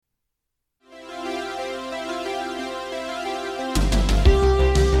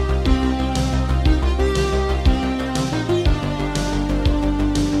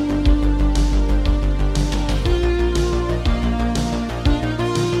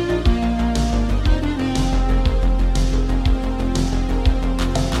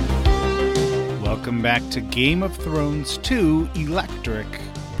back to Game of Thrones 2 Electric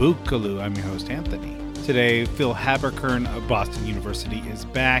Bookaloo. I'm your host, Anthony. Today, Phil Haberkern of Boston University is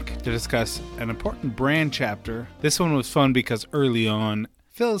back to discuss an important Bran chapter. This one was fun because early on,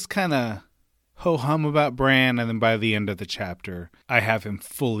 Phil's kind of ho-hum about Bran, and then by the end of the chapter, I have him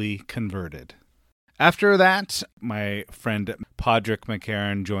fully converted. After that, my friend Podrick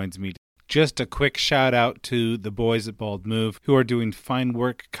McCarran joins me. Just a quick shout out to the boys at Bald Move who are doing fine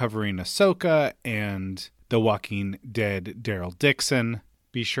work covering Ahsoka and The Walking Dead Daryl Dixon.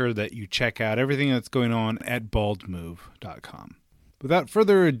 Be sure that you check out everything that's going on at baldmove.com. Without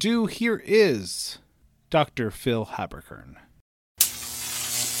further ado, here is Dr. Phil Haberkern.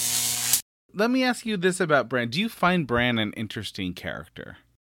 Let me ask you this about Bran. Do you find Bran an interesting character?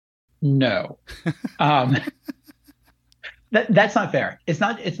 No. That's not fair. It's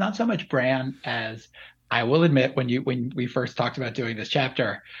not so much Bran as I will admit when we first talked about doing this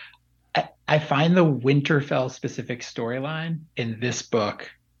chapter, I find the Winterfell specific storyline in this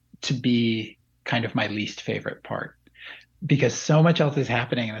book to be kind of my least favorite part, because so much else is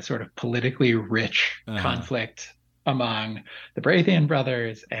happening in a sort of politically rich conflict among the Baratheon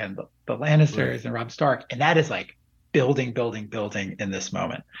brothers and the Lannisters and Robb Stark, and that is like building in this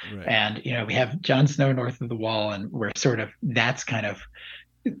moment. Right. And, we have Jon Snow north of the Wall, and we're that's kind of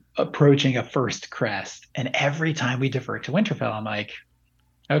approaching a first crest. And every time we divert to Winterfell, I'm like,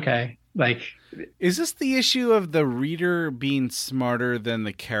 okay, is this the issue of the reader being smarter than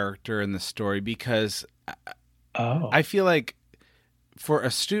the character in the story? Because I feel like for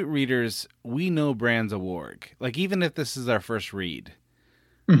astute readers, we know Bran's a warg. Like, even if this is our first read,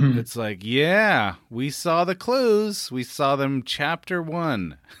 it's like, yeah, we saw the clues. We saw them chapter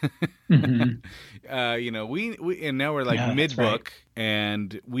 1. We and now we're like mid-book,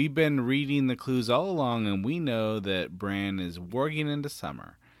 and we've been reading the clues all along, and we know that Bran is warging into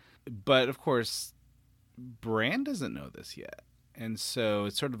summer. But of course, Bran doesn't know this yet. And so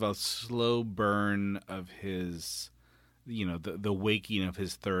it's sort of a slow burn of his, the waking of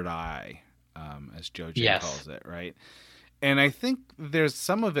his third eye, as Jojen calls it, right? And I think there's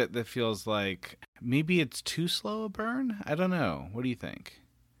some of it that feels like maybe it's too slow a burn. I don't know. What do you think?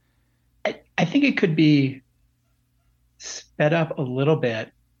 I think it could be sped up a little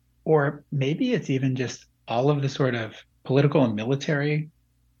bit, or maybe it's even just all of the sort of political and military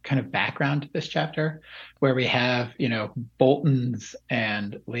kind of background to this chapter, where we have, Boltons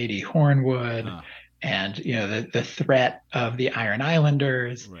and Lady Hornwood and, the threat of the Iron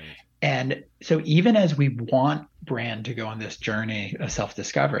Islanders. Right. And so even as we want Bran to go on this journey of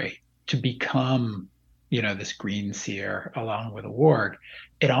self-discovery, to become, this green seer along with a warg,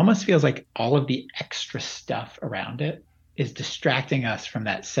 it almost feels like all of the extra stuff around it is distracting us from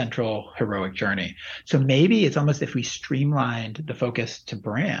that central heroic journey. So maybe it's almost, if we streamlined the focus to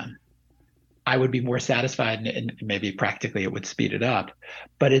Bran, I would be more satisfied, and maybe practically it would speed it up.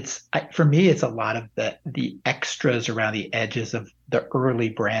 But for me, it's a lot of the extras around the edges of the early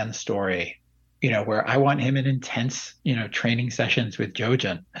Bran story, where I want him in intense, training sessions with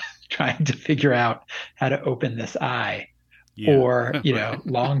Jojen, trying to figure out how to open this eye, or,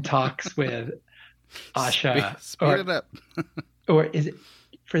 long talks with Asha. Speed it up. Or is it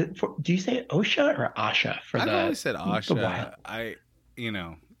do you say Osha or Asha? I've always said Asha.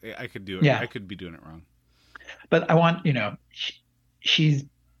 I could do it. Yeah. I could be doing it wrong. But I want, she's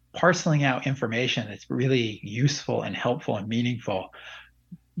parceling out information that's really useful and helpful and meaningful,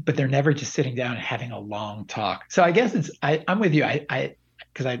 but they're never just sitting down and having a long talk. So I guess I'm with you.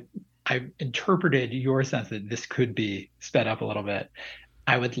 Because I interpreted your sense that this could be sped up a little bit.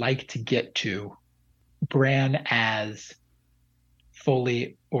 I would like to get to Bran as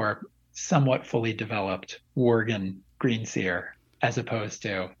fully or somewhat fully developed Worgen Greenseer, as opposed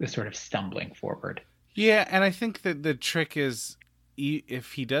to the sort of stumbling forward. Yeah, and I think that the trick is,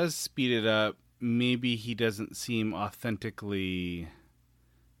 if he does speed it up, maybe he doesn't seem authentically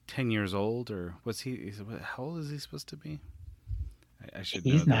 10 years old, or how old is he supposed to be? I should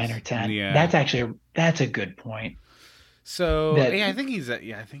know. He's 9 or 10. Yeah. That's a good point. So I think I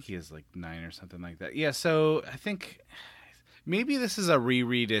think he is like 9 or something like that. Yeah, so I think maybe this is a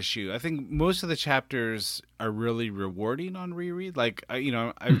reread issue. I think most of the chapters are really rewarding on reread. Like,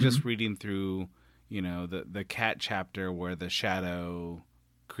 I'm just reading through, the cat chapter where the shadow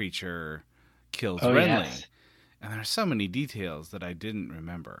creature kills Renly. Yes. And there are so many details that I didn't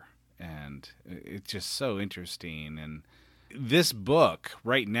remember. And it's just so interesting. And this book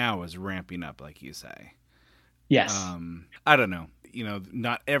right now is ramping up, like you say. Yes. I don't know.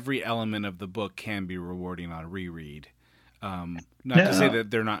 Not every element of the book can be rewarding on reread. To say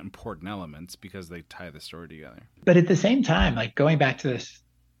that they're not important elements, because they tie the story together. But at the same time, like, going back to this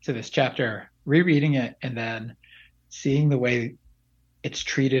So this chapter, rereading it and then seeing the way it's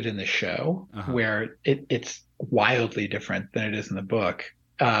treated in the show, where it's wildly different than it is in the book,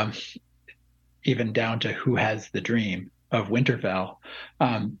 even down to who has the dream of Winterfell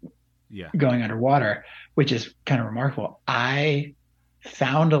going underwater, which is kind of remarkable. I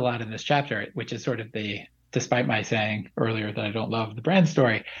found a lot in this chapter, which is sort of despite my saying earlier that I don't love the Bran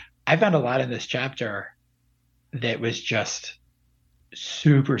story, I found a lot in this chapter that was just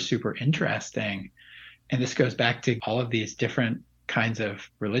super, super interesting. And this goes back to all of these different kinds of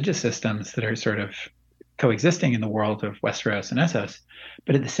religious systems that are sort of coexisting in the world of Westeros and Essos.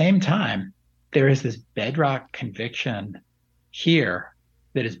 But at the same time, there is this bedrock conviction here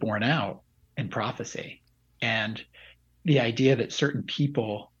that is borne out in prophecy. And the idea that certain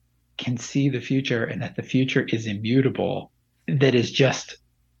people can see the future and that the future is immutable, that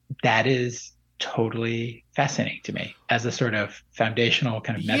is totally fascinating to me as a sort of foundational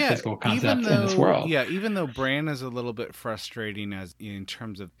kind of metaphysical concept in this world. Yeah, even though Bran is a little bit frustrating in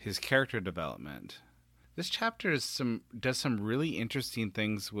terms of his character development, this chapter does some really interesting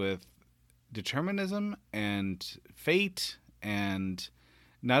things with determinism and fate, and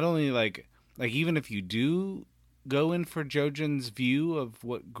not only like even if you do go in for Jojen's view of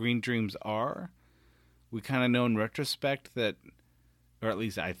what green dreams are, we kind of know in retrospect that, or at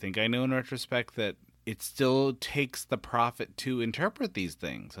least I think I know in retrospect, that it still takes the prophet to interpret these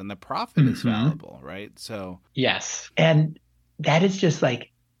things, and the prophet is fallible, right? So yes, and that is just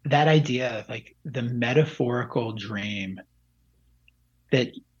like that idea of like the metaphorical dream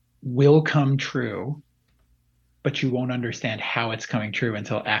that will come true, but you won't understand how it's coming true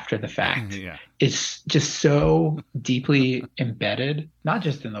until after the fact. It's just so deeply embedded, not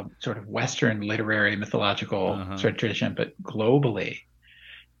just in the sort of Western literary mythological sort of tradition, but globally,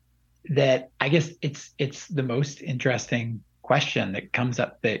 that I guess it's the most interesting question that comes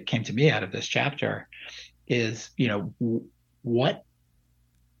up, that came to me out of this chapter, is, what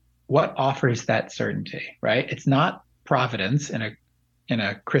offers that certainty, right? It's not providence in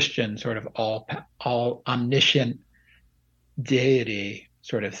a Christian sort of all omniscient deity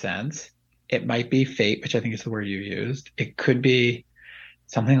sort of sense. It might be fate, which I think is the word you used. It could be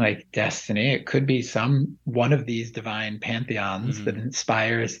something like destiny. It could be one of these divine pantheons that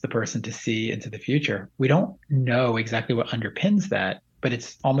inspires the person to see into the future. We don't know exactly what underpins that, but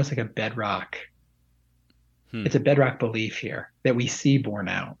it's almost like a bedrock. It's a bedrock belief here that we see borne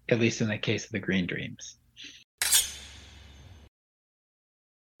out, at least in the case of the green dreams.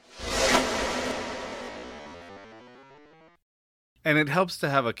 And it helps to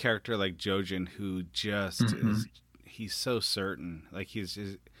have a character like Jojen who just is, he's so certain. Like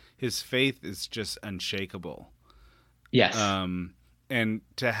his faith is just unshakable. Yes. And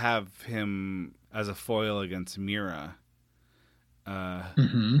to have him as a foil against Mira,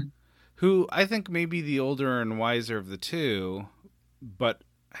 who I think may be the older and wiser of the two, but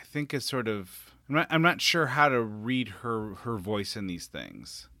I think is sort of, I'm not sure how to read her voice in these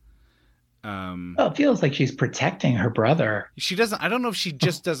things. Well, it feels like she's protecting her brother. I don't know if she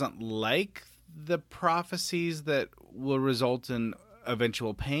just doesn't like the prophecies that will result in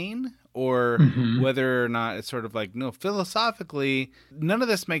eventual pain, or whether or not it's sort of like, no, philosophically, none of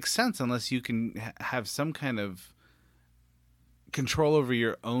this makes sense unless you can have some kind of control over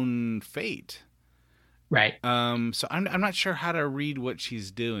your own fate. Right. So I'm not sure how to read what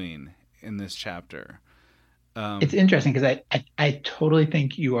she's doing in this chapter. It's interesting because I totally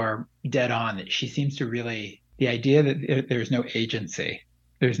think you are dead on, that she seems to really, the idea that there's no agency,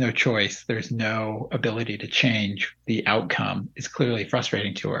 there's no choice, there's no ability to change the outcome is clearly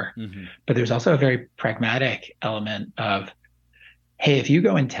frustrating to her. But there's also a very pragmatic element of, hey, if you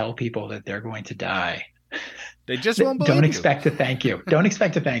go and tell people that they're going to die, they just won't believe Don't you. expect to thank you. Don't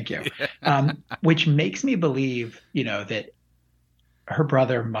expect to thank you. Which makes me believe, that her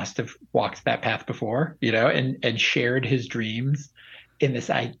brother must have walked that path before, and shared his dreams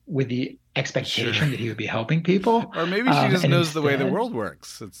with the expectation that he would be helping people. Or maybe she just knows the way the world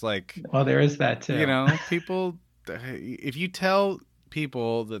works. It's like, well, there is that too. People, if you tell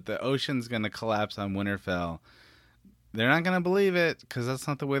people that the ocean's going to collapse on Winterfell, they're not going to believe it, because that's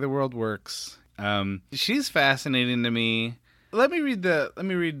not the way the world works. She's fascinating to me. Let me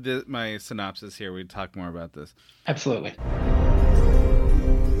read my synopsis here. We talk more about this. Absolutely.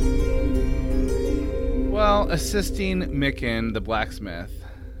 Well, assisting Mikken, the blacksmith,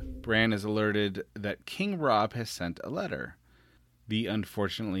 Bran is alerted that King Robb has sent a letter. The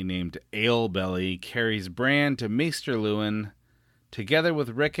unfortunately named Alebelly carries Bran to Maester Luwin. Together with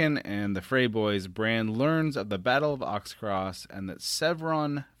Rickon and the Frey boys, Bran learns of the Battle of Oxcross and that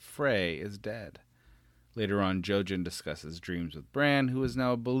Severon Frey is dead. Later on, Jojen discusses dreams with Bran, who is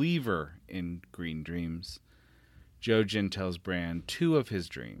now a believer in green dreams. Jojen tells Bran 2 of his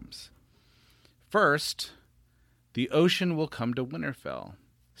dreams. First, the ocean will come to Winterfell.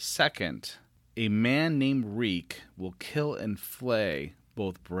 Second, a man named Reek will kill and flay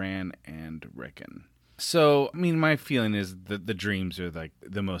both Bran and Rickon. So, I mean, my feeling is that the dreams are like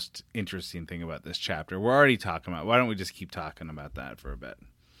the most interesting thing about this chapter. We're already talking about. Why don't we just keep talking about that for a bit?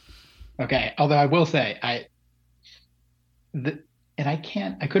 Okay. Although I will say, I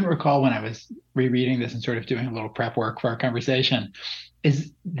couldn't recall when I was rereading this and sort of doing a little prep work for our conversation.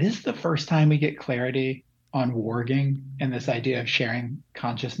 Is this the first time we get clarity on warging and this idea of sharing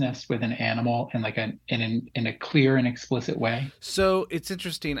consciousness with an animal in like in a clear and explicit way? So it's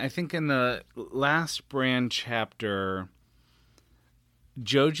interesting. I think in the last Bran chapter,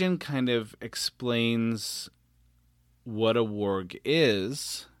 Jojen kind of explains what a warg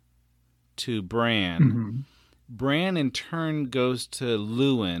is to Bran. Mm-hmm. Bran in turn goes to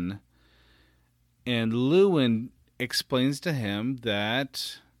Lewin, and Lewin explains to him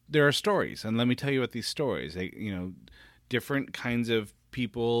that there are stories, and let me tell you about these stories. Different kinds of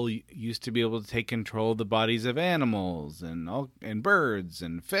people used to be able to take control of the bodies of animals and birds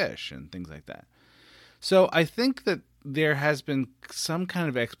and fish and things like that. So I think that there has been some kind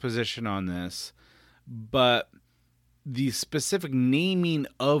of exposition on this, but the specific naming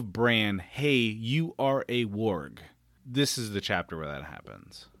of Bran, hey, you are a warg. This is the chapter where that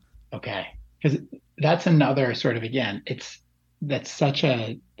happens. Okay. Because that's another sort of, again, there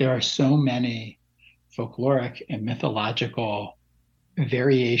are so many folkloric and mythological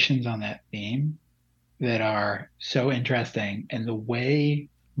variations on that theme that are so interesting. And the way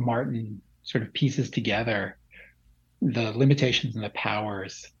Martin sort of pieces together the limitations and the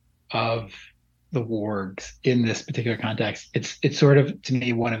powers of the wargs in this particular context, it's sort of, to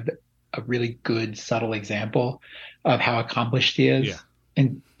me, a really good subtle example of how accomplished he is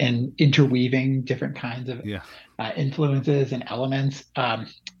in interweaving different kinds of influences and elements.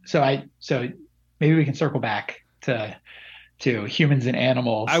 So maybe we can circle back to humans and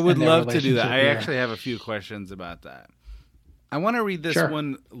animals. I would love to do that. I actually have a few questions about that. I want to read this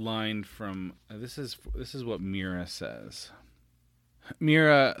one line from this is what Mira says.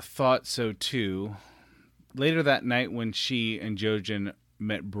 Mira thought so too. Later that night, when she and Jojen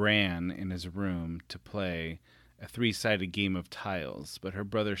met Bran in his room to play a 3-sided game of tiles, but her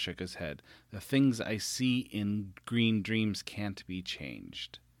brother shook his head. The things I see in green dreams can't be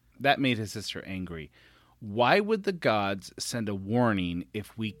changed. That made his sister angry. Why would the gods send a warning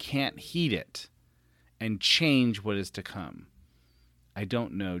if we can't heed it and change what is to come? I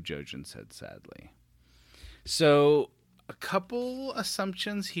don't know, Jojen said sadly. So, a couple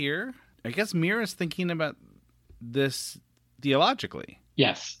assumptions here. I guess Mira's thinking about this theologically.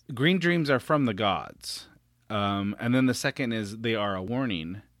 Yes. Green dreams are from the gods. And then the second is they are a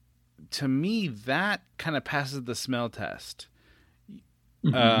warning. To me, that kind of passes the smell test.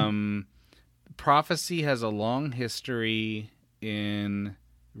 Mm-hmm. Prophecy has a long history in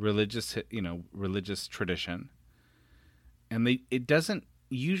religious tradition. And it doesn't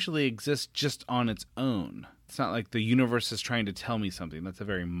usually exist just on its own. It's not like the universe is trying to tell me something. That's a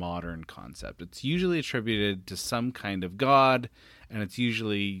very modern concept. It's usually attributed to some kind of god, and it's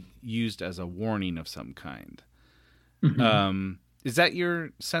usually used as a warning of some kind. Mm-hmm. Is that your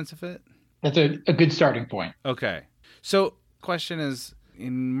sense of it? That's a good starting point. Okay. So, question is,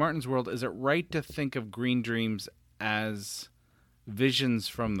 in Martin's world, is it right to think of green dreams as visions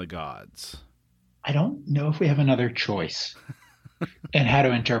from the gods? I don't know if we have another choice in how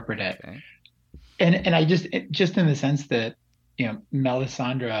to interpret it. Okay. And I just in the sense that,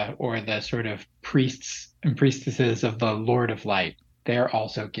 Melisandre, or the sort of priests and priestesses of the Lord of Light, they're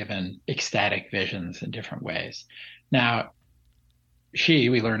also given ecstatic visions in different ways. Now,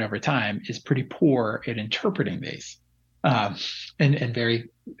 we learn over time, is pretty poor at interpreting these, and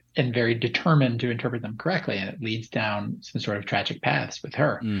very determined to interpret them correctly, and it leads down some sort of tragic paths with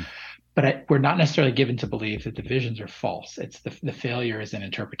her. But we're not necessarily given to believe that the visions are false. It's the failure is in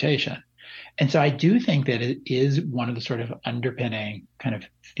interpretation. And so I do think that it is one of the sort of underpinning kind of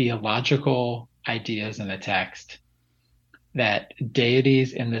theological ideas in the text that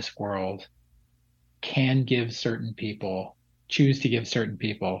deities in this world can choose to give certain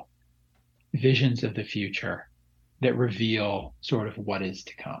people visions of the future that reveal sort of what is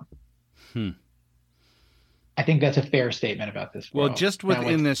to come. I think that's a fair statement about this world. Well, just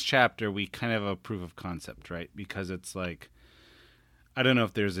within this chapter, we kind of have a proof of concept, right? Because it's like, I don't know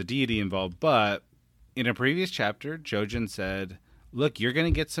if there's a deity involved, but in a previous chapter, Jojen said, look, you're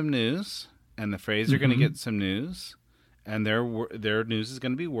going to get some news, and the Freys are going to get some news, and their news is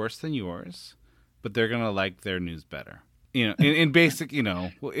going to be worse than yours. but they're going to like their news better. In basic,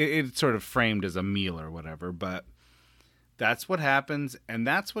 it's sort of framed as a meal or whatever, but that's what happens, and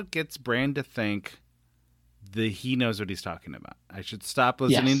that's what gets Bran to think that he knows what he's talking about. I should stop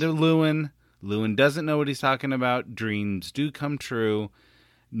listening to Lewin. Lewin doesn't know what he's talking about. Dreams do come true.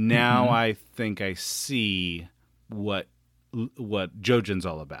 Now I think I see what Jojen's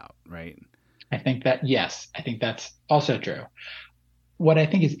all about, right? I think that's also true. What I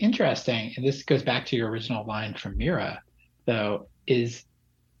think is interesting, and this goes back to your original line from Mira, though, is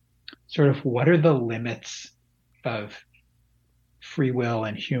sort of what are the limits of free will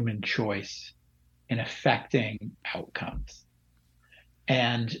and human choice in affecting outcomes?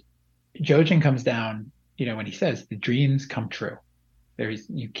 And Jojen comes down, when he says the dreams come true,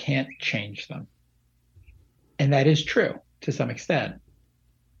 you can't change them. And that is true to some extent.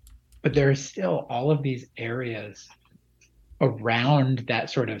 But there are still all of these areas around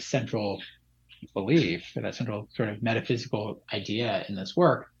that sort of central belief, or that central sort of metaphysical idea in this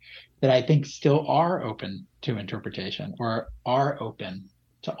work, that I think still are open to interpretation or are open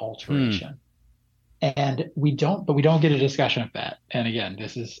to alteration. And we don't get a discussion of that. And again,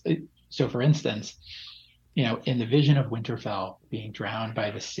 so for instance, in the vision of Winterfell being drowned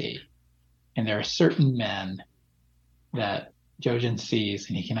by the sea, and there are certain men that Jojen sees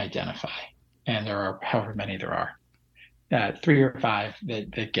and he can identify, and there are however many there are, 3 or 5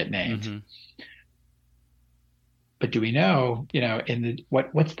 that get named. But do we know,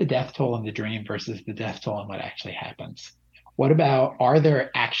 what's the death toll in the dream versus the death toll in what actually happens? What about, are there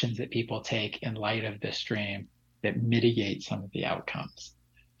actions that people take in light of this dream that mitigate some of the outcomes?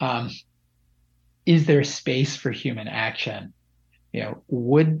 Is there space for human action?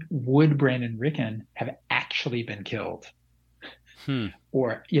 Would Bran and Rickon have actually been killed?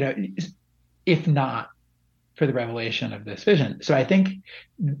 Or, if not for the revelation of this vision. So I think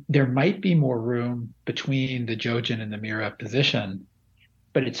there might be more room between the Jojen and the Mira position,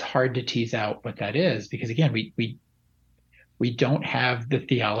 but it's hard to tease out what that is, because again, we don't have the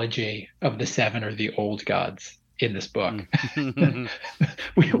theology of the 7 or the old gods in this book.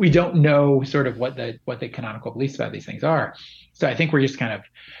 we don't know sort of what the canonical beliefs about these things are. So I think we're just kind of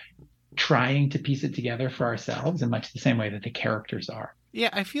trying to piece it together for ourselves in much the same way that the characters are. Yeah,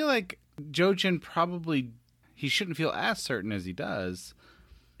 I feel like Jojen he shouldn't feel as certain as he does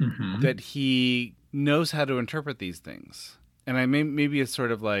that he knows how to interpret these things. And maybe it's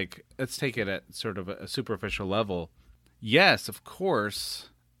sort of like, let's take it at sort of a superficial level. Yes, of course,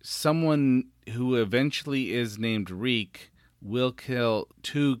 someone who eventually is named Reek will kill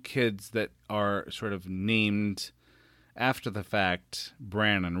 2 kids that are sort of named after the fact,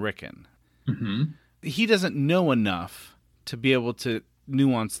 Bran and Rickon. He doesn't know enough to be able to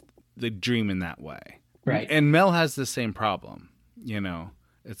nuance the dream in that way. Right. And Mel has the same problem.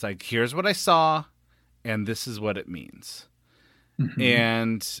 It's like, here's what I saw, and this is what it means.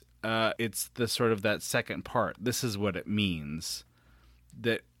 And it's the sort of that second part, this is what it means,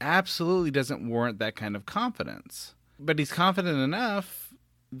 that absolutely doesn't warrant that kind of confidence. But he's confident enough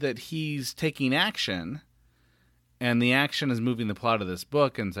that he's taking action, and the action is moving the plot of this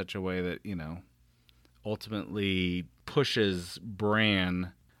book in such a way that, ultimately pushes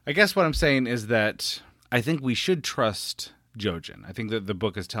Bran. I guess what I'm saying is that I think we should trust Jojen. I think that the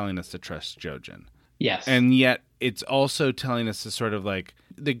book is telling us to trust Jojen. Yes. And yet it's also telling us to sort of like,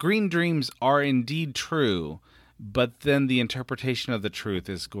 the green dreams are indeed true, but then the interpretation of the truth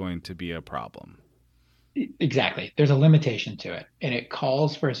is going to be a problem. Exactly. There's a limitation to it. And it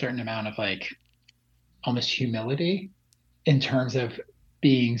calls for a certain amount of like almost humility in terms of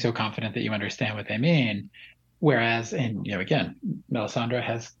being so confident that you understand what they mean. Whereas, and again, Melisandre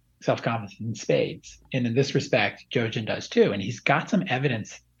has self-confidence in spades. And in this respect, Jojen does too. And he's got some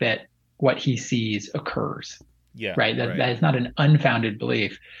evidence that what he sees occurs. Yeah. Right. That is not an unfounded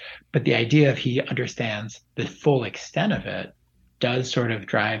belief. But the idea of he understands the full extent of it does sort of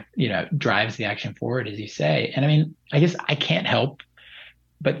drives the action forward, as you say. And I mean, I guess I can't help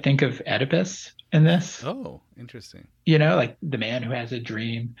but think of Oedipus in this. Oh, interesting. Like the man who has a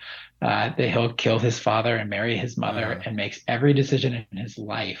dream that he'll kill his father and marry his mother and makes every decision in his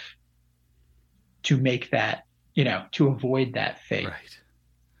life to make that, to avoid that fate. Right.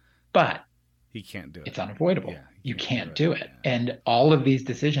 But he can't do it. It's unavoidable. Yeah, you can't do it. Yeah. And all of these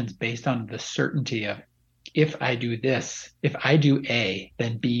decisions based on the certainty of, if I do this, if I do A,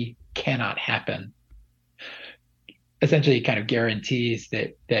 then B cannot happen, essentially kind of guarantees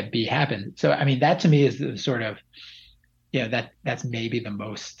that B happens. So, I mean, that to me is the sort of, that's maybe the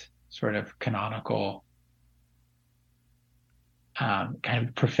most sort of canonical kind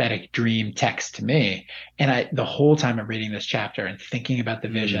of prophetic dream text to me. And the whole time I'm reading this chapter and thinking about the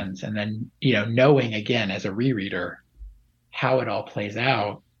visions, and then, knowing again as a rereader how it all plays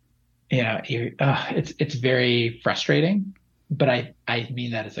out, it's very frustrating, but I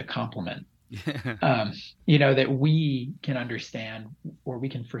mean that as a compliment. That we can understand or we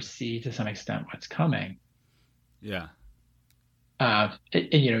can foresee to some extent what's coming. Yeah.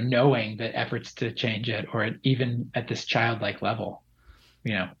 Knowing that efforts to change it, or even at this childlike level,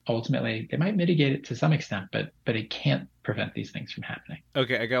 ultimately it might mitigate it to some extent, but it can't prevent these things from happening.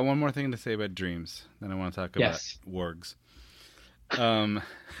 Okay, I got one more thing to say about dreams. Then I want to talk about wargs.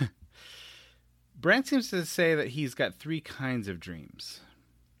 Bran seems to say that he's got 3 kinds of dreams.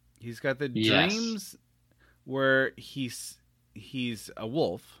 He's got the dreams where he's a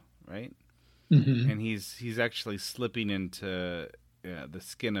wolf, right? Mm-hmm. And he's actually slipping into the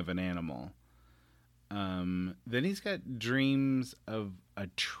skin of an animal. Then he's got dreams of a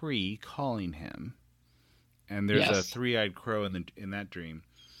tree calling him, and there's a 3-eyed crow in that dream.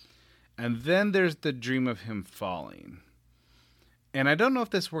 And then there's the dream of him falling. And I don't know if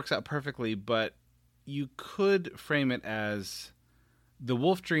this works out perfectly, but you could frame it as the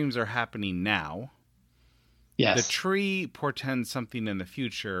wolf dreams are happening now. Yes. The tree portends something in the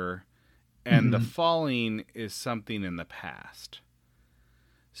future, and the falling is something in the past.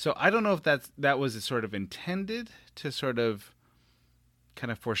 So I don't know if that was sort of intended to sort of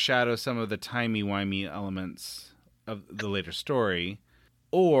kind of foreshadow some of the timey-wimey elements of the later story,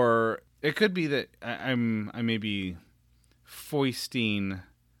 or it could be that I may be foisting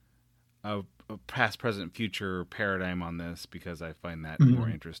a past, present, future paradigm on this because I find that more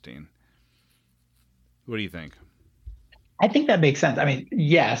interesting. What do you think? I think that makes sense. I mean,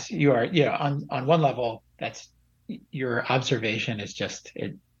 yes, you are, on one level, that's your observation is just,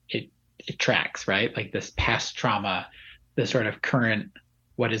 it tracks, right? Like this past trauma, the sort of current,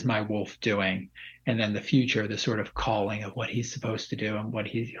 what is my wolf doing? And then the future, the sort of calling of what he's supposed to do and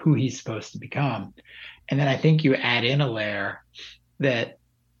who he's supposed to become. And then I think you add in a layer that,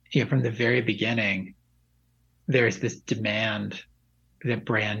 from the very beginning, there's this demand that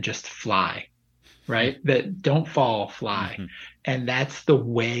Bran just fly, right? That don't fall, fly. Mm-hmm. And that's the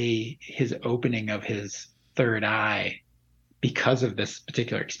way his opening of his third eye, because of this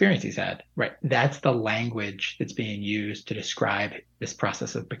particular experience he's had, right? That's the language that's being used to describe this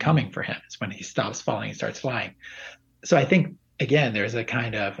process of becoming for him. It's when he stops falling and starts flying. So I think, again, there's a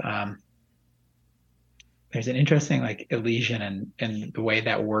kind of, there's an interesting like elision in the way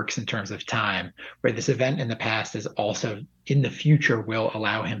that works in terms of time, where this event in the past is also in the future will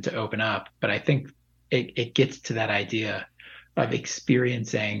allow him to open up. But I think it gets to that idea of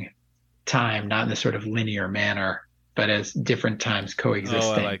experiencing time, not in this sort of linear manner, but as different times coexisting.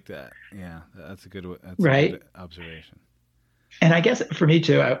 Oh, I like that. Yeah, that's a good observation. And I guess for me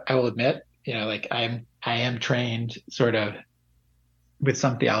too, I will admit, like I am trained sort of with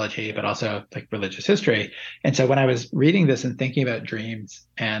some theology, but also like religious history. And so when I was reading this and thinking about dreams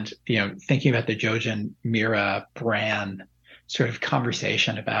and, thinking about the Jojen, Mira, Bran sort of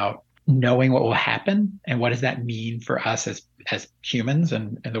conversation about knowing what will happen and what does that mean for us as humans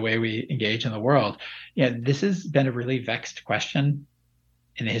and the way we engage in the world. This has been a really vexed question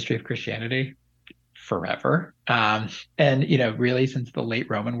in the history of Christianity forever. And, really since the late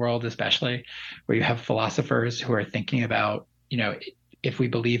Roman world, especially, where you have philosophers who are thinking about, if we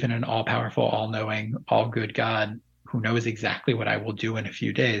believe in an all-powerful, all-knowing, all-good God who knows exactly what I will do in a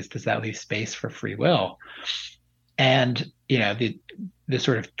few days, does that leave space for free will? And, the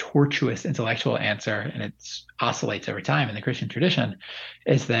sort of tortuous intellectual answer, and it oscillates over time in the Christian tradition,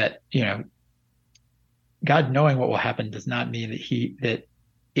 is that, God knowing what will happen does not mean that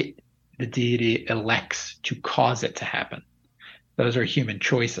the deity elects to cause it to happen. Those are human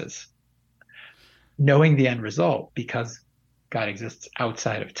choices. Knowing the end result, because God exists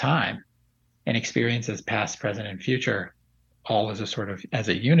outside of time and experiences past, present, and future all as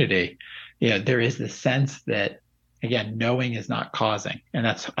a unity, there is this sense that, again, knowing is not causing. And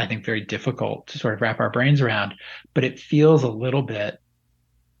that's, I think, very difficult to sort of wrap our brains around, but it feels a little bit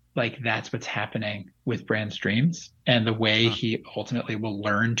like that's what's happening with Bran's dreams and the way he ultimately will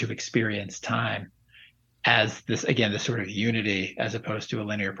learn to experience time as this sort of unity as opposed to a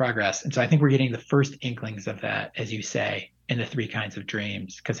linear progress. And so I think we're getting the first inklings of that, as you say, in the 3 kinds of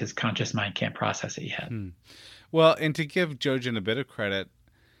dreams, because his conscious mind can't process it yet. Well, and to give Jojen a bit of credit,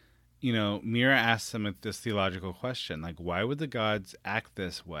 Mira asks him this theological question, like, why would the gods act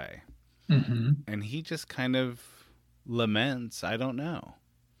this way? Mm-hmm. And he just kind of laments, I don't know.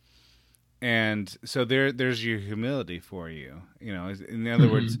 And so there's your humility for you. In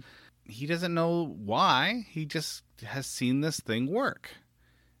other words, he doesn't know why. He just has seen this thing work,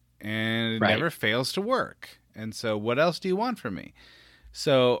 and it never fails to work. And so what else do you want from me?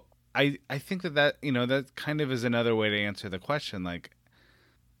 So I think that, you know, that kind of is another way to answer the question. Like,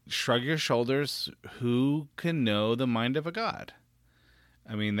 shrug your shoulders. Who can know the mind of a god?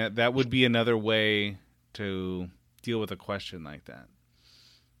 I mean, that would be another way to deal with a question like that.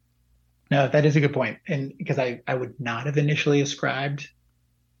 No, that is a good point. And because I would not have initially ascribed,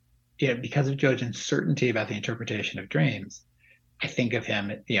 you know, because of Jojen's certainty about the interpretation of dreams, I think of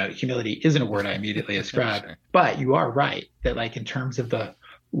him, you know, humility isn't a word I immediately ascribe. Sure. But you are right that, like, in terms of the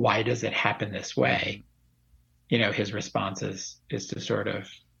why does it happen this way, you know, his response is to sort of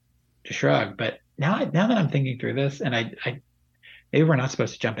to shrug. But now that I'm thinking through this, and I maybe we're not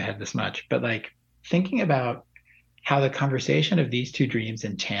supposed to jump ahead this much, but like thinking about how the conversation of these two dreams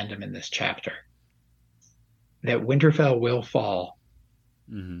in tandem in this chapter, that Winterfell will fall.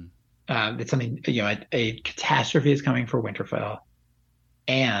 Mm-hmm. That something, you know, a catastrophe is coming for Winterfell,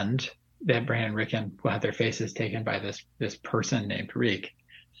 and that Bran and Rickon will have their faces taken by this person named Reek.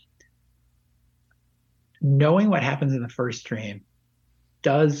 Knowing what happens in the first dream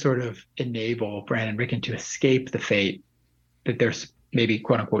does sort of enable Bran and Rickon to escape the fate that they're maybe,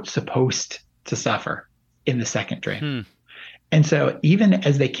 quote unquote, supposed to suffer in the second dream. And so even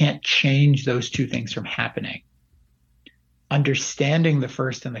as they can't change those two things from happening, understanding the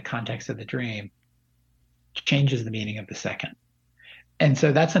first in the context of the dream changes the meaning of the second. And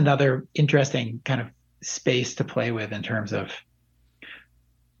so that's another interesting kind of space to play with in terms of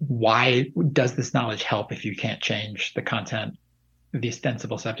why does this knowledge help if you can't change the content, the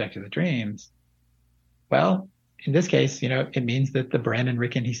ostensible subject of the dreams? Well, in this case, you know, it means that the Bran and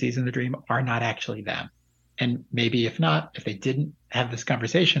Rickon he sees in the dream are not actually them. And maybe if they didn't have this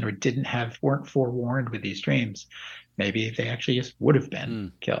conversation or weren't forewarned with these dreams, maybe they actually just would have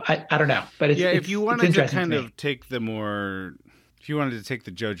been killed. I don't know. But if you wanted to kind of take the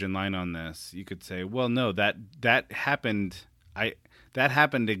Jojen line on this, you could say, well, no, that happened. That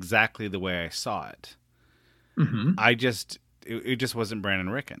happened exactly the way I saw it. Mm-hmm. It just wasn't Bran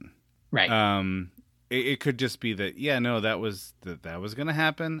and Rickon. Right. It could just be that, that was going to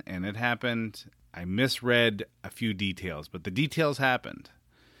happen, and it happened. I misread a few details, but the details happened.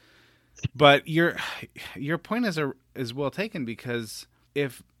 But your point is well taken, because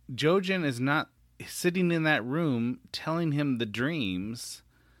if Jojen is not sitting in that room telling him the dreams,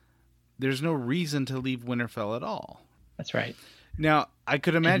 there's no reason to leave Winterfell at all. That's right. Now, I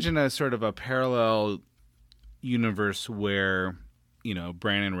could imagine a sort of a parallel universe where, you know,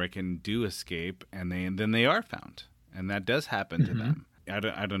 Bran and Rickon do escape, and then they are found, and that does happen to them. I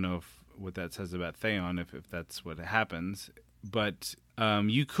don't know what that says about Theon, if that's what happens, but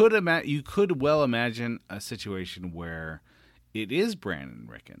you could well imagine a situation where it is Bran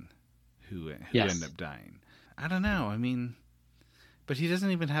and Rickon who end up dying. I don't know. I mean, but he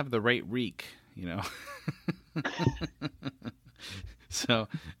doesn't even have the right reek, you know. So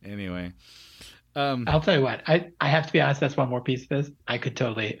anyway, I'll tell you what. I have to be honest. That's one more piece of this. I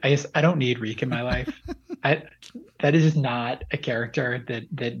don't need Reek in my life. That is just not a character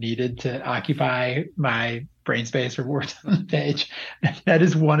that needed to occupy my brain space or words on the page. That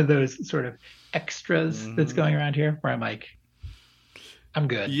is one of those sort of extras that's going around here where I'm like, I'm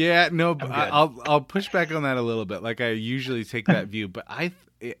good. Yeah, no, I'll push back on that a little bit. Like I usually take that view, but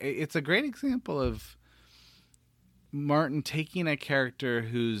it's a great example of Martin taking a character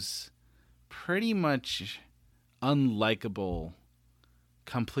who's pretty much unlikable,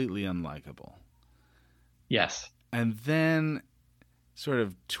 completely unlikable. Yes. And then sort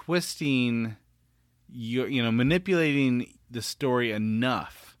of twisting, manipulating the story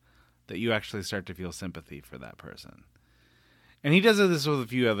enough that you actually start to feel sympathy for that person. And he does this with a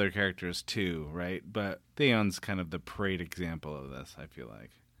few other characters too, right? But Theon's kind of the parade example of this, I feel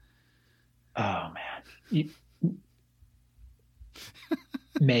like. Oh, man.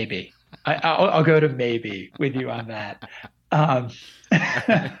 Maybe. I'll go to maybe with you on that. I'll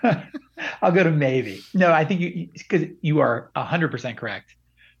go to maybe. No, I think because you are 100% correct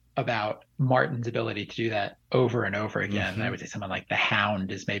about Martin's ability to do that over and over again. Mm-hmm. I would say someone like the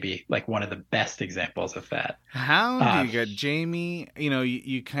Hound is maybe like one of the best examples of that. Hound, you got Jaime. You know,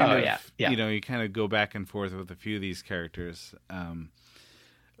 you kind of you kind of go back and forth with a few of these characters.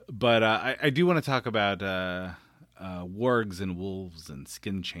 But I do want to talk about wargs and wolves and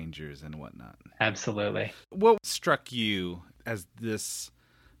skin changers and whatnot. Absolutely. What struck you as this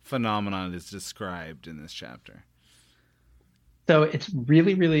phenomenon is described in this chapter? So it's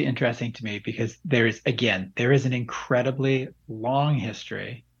really, really interesting to me because there is an incredibly long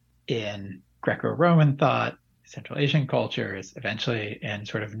history in Greco-Roman thought, Central Asian cultures, eventually in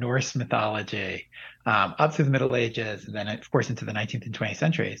sort of Norse mythology, up through the Middle Ages, and then, of course, into the 19th and 20th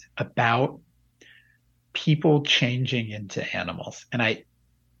centuries, about people changing into animals. And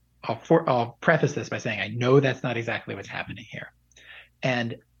I'll preface this by saying I know that's not exactly what's happening here.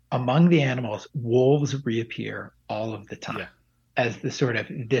 And among the animals, wolves reappear all of the time as the sort of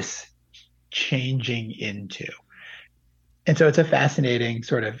this changing into. And so it's a fascinating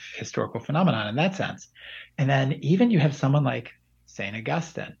sort of historical phenomenon in that sense. And then even you have someone like St.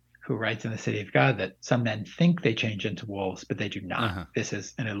 Augustine, who writes in the City of God that some men think they change into wolves, but they do not. Uh-huh. This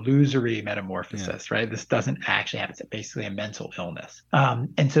is an illusory metamorphosis, right? This doesn't actually happen. It's basically a mental illness.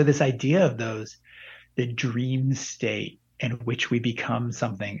 And so this idea of the dream state in which we become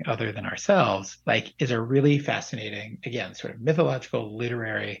something other than ourselves, like, is a really fascinating, again, sort of mythological,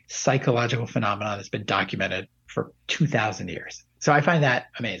 literary, psychological phenomenon that's been documented for 2,000 years. So I find that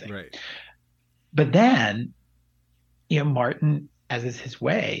amazing. Right. But then, Martin, as is his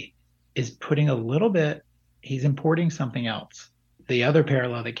way, is putting a little bit, he's importing something else. The other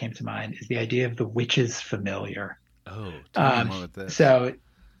parallel that came to mind is the idea of the witch's familiar. Oh, tell me more about this. So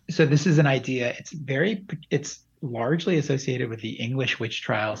this is an idea, it's largely associated with the English witch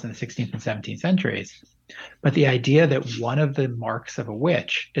trials in the 16th and 17th centuries. But the idea that one of the marks of a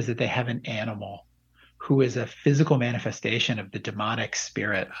witch is that they have an animal who is a physical manifestation of the demonic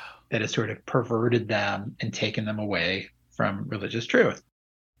spirit that has sort of perverted them and taken them away from religious truth.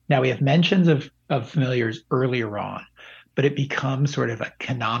 Now, we have mentions of familiars earlier on, but it becomes sort of a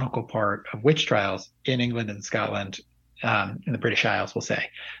canonical part of witch trials in England and Scotland, in the British Isles, we'll say,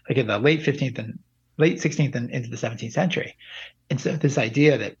 like in the late 16th and into the 17th century. And so this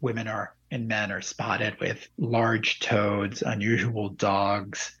idea that women and men are spotted with large toads, unusual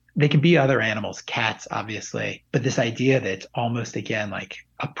dogs, they can be other animals, cats, obviously, but this idea that it's almost, again, like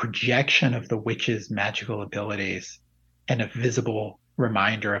a projection of the witch's magical abilities and a visible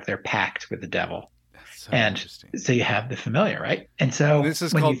reminder of their pact with the devil. That's so and so you have the familiar, right? And so this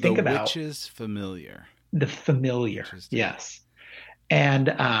is when called you think the about witch's familiar. The familiar, yes.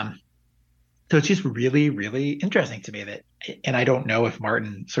 And so it's just really, really interesting to me that, and I don't know if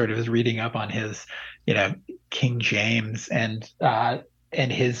Martin sort of is reading up on his, King James and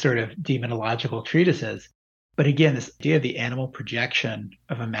his sort of demonological treatises. But again, this idea of the animal projection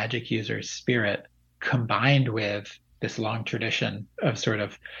of a magic user's spirit combined with this long tradition of sort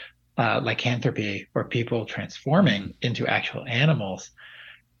of lycanthropy or people transforming into actual animals,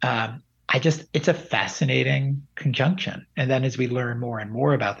 it's a fascinating conjunction. And then as we learn more and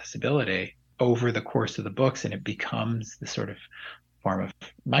more about this ability over the course of the books, and it becomes the sort of form of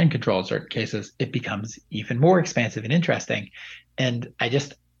mind control in certain cases, it becomes even more expansive and interesting. And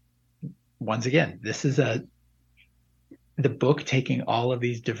once again, this is the book taking all of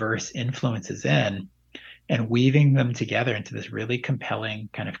these diverse influences in and weaving them together into this really compelling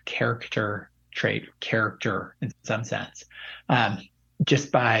kind of character in some sense,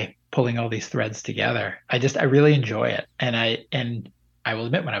 just by pulling all these threads together. I really enjoy it. And I will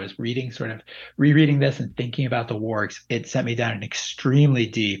admit, when I was rereading this and thinking about the wargs, it sent me down an extremely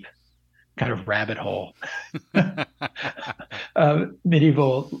deep kind of rabbit hole of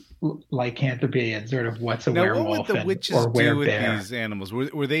medieval lycanthropy and sort of what's a werewolf. What would the witches do with these animals?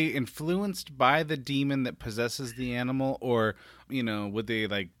 Were they influenced by the demon that possesses the animal, or would they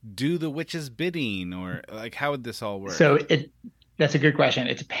like do the witch's bidding, or like how would this all work? So that's a good question.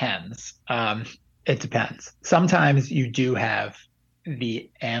 It depends. It depends. Sometimes you do have the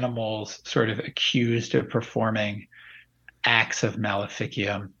animals sort of accused of performing acts of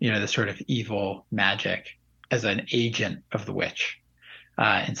maleficium, the sort of evil magic, as an agent of the witch.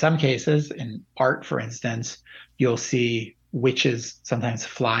 In some cases, in art, for instance, you'll see witches sometimes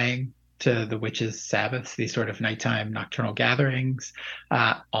flying to the witches' sabbaths, these sort of nighttime nocturnal gatherings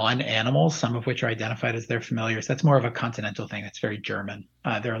on animals, some of which are identified as their familiars. That's more of a continental thing. That's very German.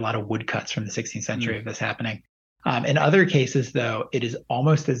 There are a lot of woodcuts from the 16th century of this happening. In other cases, though, it is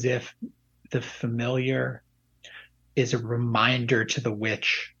almost as if the familiar is a reminder to the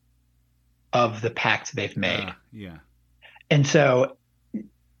witch of the pact they've made. And so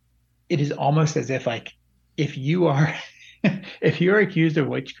it is almost as if, like, if you are accused of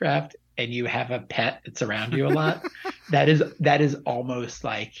witchcraft and you have a pet that's around you a lot, that is almost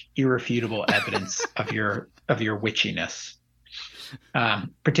like irrefutable evidence of your witchiness.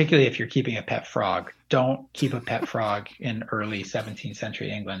 Particularly if you're keeping a pet frog. Don't keep a pet frog in early 17th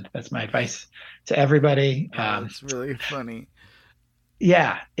century England. That's my advice to everybody. It's really funny.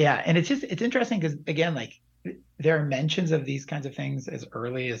 Yeah. And it's interesting because, again, like, there are mentions of these kinds of things as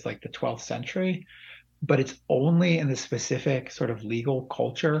early as like the 12th century, but it's only in the specific sort of legal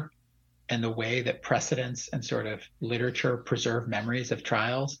culture and the way that precedents and sort of literature preserve memories of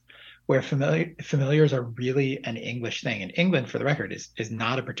trials, where familiars are really an English thing. And England, for the record, is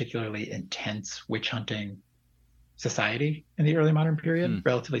not a particularly intense witch hunting society in the early modern period,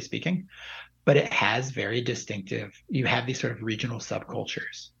 relatively speaking, but it has very distinctive, you have these sort of regional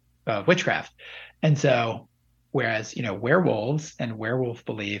subcultures of witchcraft. And so, whereas, werewolves and werewolf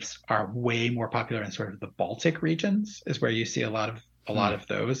beliefs are way more popular in sort of the Baltic regions, is where you see a lot of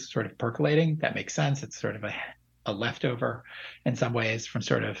those sort of percolating. That makes sense. It's sort of a leftover in some ways from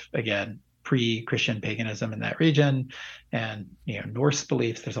sort of, again, pre-Christian paganism in that region. And, Norse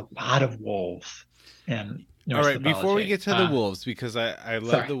beliefs, there's a lot of wolves in Norse All right, mythology. before we get to the wolves, because I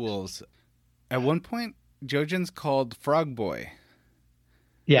love sorry. the wolves, at one point, Jojen's called Frog Boy.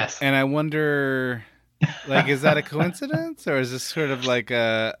 Yes. And I wonder, like, is that a coincidence? Or is this sort of like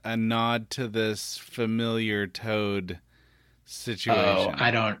a nod to this familiar toad situation?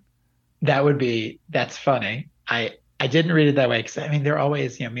 That's funny. I didn't read it that way because they're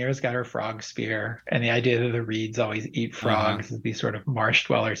always, Mira's got her frog spear, and the idea that the reeds always eat frogs as these sort of marsh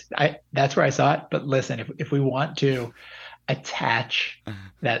dwellers. That's where I saw it. But listen, if we want to attach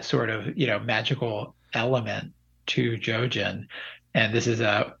that sort of, magical element to Jojen, and this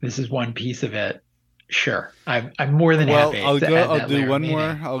is one piece of it, sure. I'm more than happy. I'll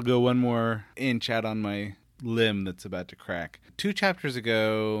go one more inch out on my limb that's about to crack. 2 chapters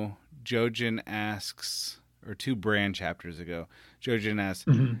ago, Jojen asks, or 2 Bran chapters ago, Jojen asks,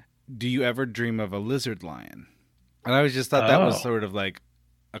 do you ever dream of a lizard lion? And I always just thought that was sort of like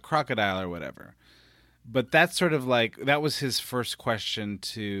a crocodile or whatever. But that's sort of like, that was his first question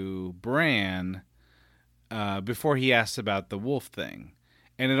to Bran before he asked about the wolf thing.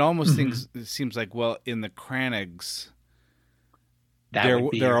 And it almost seems like, well, in the Cranigs, there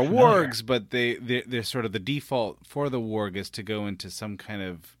are wargs, but they're sort of the default for the warg is to go into some kind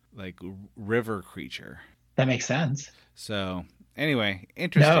of like river creature. That makes sense. So anyway,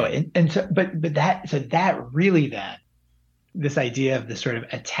 interesting. No, and so that really, then, this idea of the sort of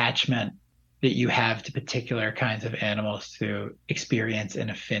attachment that you have to particular kinds of animals to experience an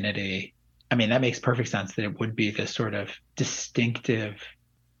affinity. That makes perfect sense that it would be this sort of distinctive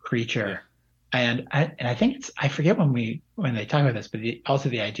creature. Yeah. And I think I forget when they talk about this, but also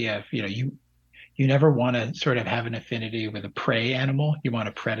the idea of, you never want to sort of have an affinity with a prey animal. You want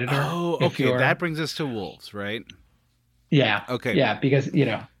a predator. Oh, okay. That brings us to wolves, right? Yeah. Okay. Yeah, because,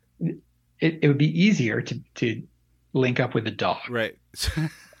 it would be easier to link up with a dog. Right.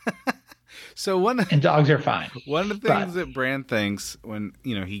 And dogs are fine. One of the things that Bran thinks when,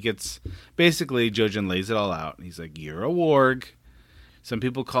 he gets, basically Jojen lays it all out. He's like, you're a warg. Some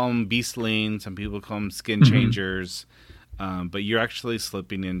people call them beastling. Some people call them skin changers. But you're actually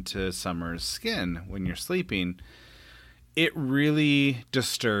slipping into Summer's skin when you're sleeping. It really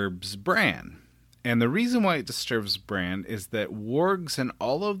disturbs Bran. And the reason why it disturbs Bran is that wargs in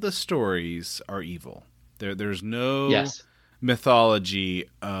all of the stories are evil. There's no mythology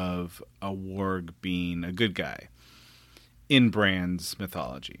of a warg being a good guy in Bran's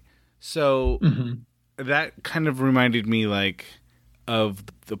mythology. So that kind of reminded me of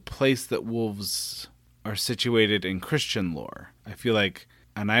the place that wolves are situated in Christian lore. I feel like,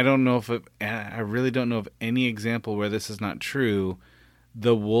 and I really don't know of any example where this is not true.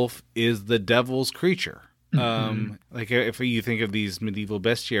 The wolf is the devil's creature. If you think of these medieval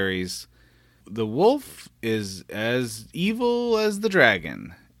bestiaries, the wolf is as evil as the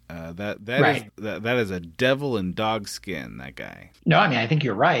dragon. That is a devil in dog skin, that guy. No, I think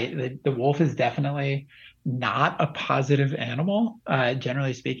you're right. The wolf is definitely not a positive animal.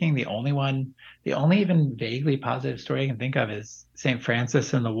 Generally speaking, the only even vaguely positive story I can think of is St.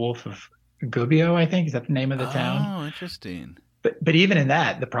 Francis and the Wolf of Gubbio, I think. Is that the name of the town? Oh, interesting. But even in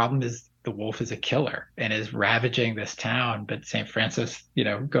that, the problem is the wolf is a killer and is ravaging this town. But St. Francis,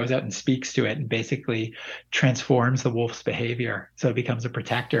 goes out and speaks to it and basically transforms the wolf's behavior. So it becomes a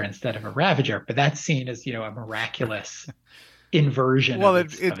protector instead of a ravager. But that's seen as, a miraculous inversion of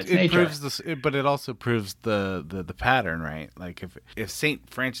its nature. Proves this, but it also proves the pattern, right? Like if St.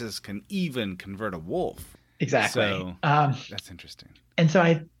 Francis can even convert a wolf. Exactly. So that's interesting. And so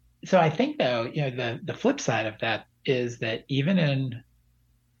I think, though, the flip side of that is that even in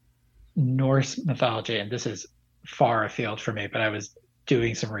Norse mythology, and this is far afield for me, but I was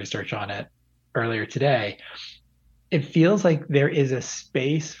doing some research on it earlier today, it feels like there is a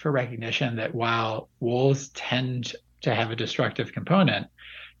space for recognition that while wolves tend to have a destructive component,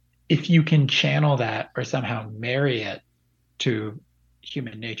 if you can channel that or somehow marry it to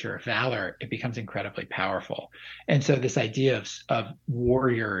human nature or valor, it becomes incredibly powerful. And so this idea of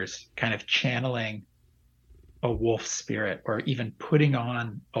warriors kind of channeling a wolf spirit or even putting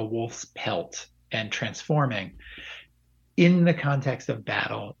on a wolf's pelt and transforming in the context of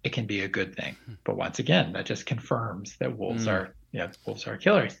battle, it can be a good thing. But once again, that just confirms that wolves are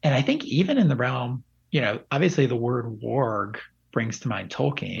killers. And I think even in the realm, obviously the word warg brings to mind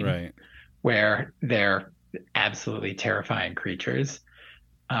Tolkien, Right. where they're absolutely terrifying creatures.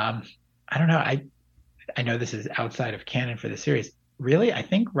 I don't know. I know this is outside of canon for the series. Really, I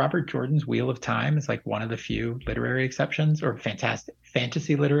think Robert Jordan's Wheel of Time is like one of the few literary exceptions or fantastic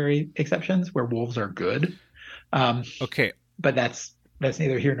fantasy literary exceptions where wolves are good. Okay. But that's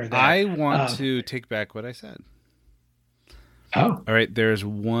neither here nor there. I want to take back what I said. Oh. All right. There's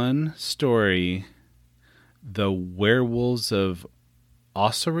one story, The Werewolves of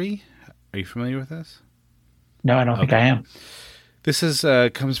Ossory. Are you familiar with this? No, I don't think I am. This is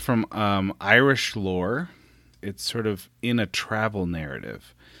comes from Irish lore. It's sort of in a travel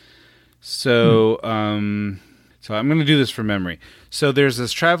narrative. So, so I'm going to do this from memory. So there's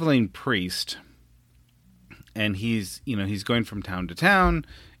this traveling priest, and he's going from town to town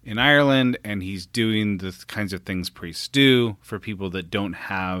in Ireland, and he's doing the kinds of things priests do for people that don't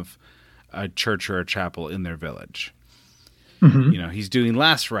have a church or a chapel in their village. Mm-hmm. He's doing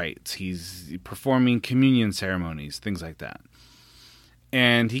last rites. He's performing communion ceremonies, things like that.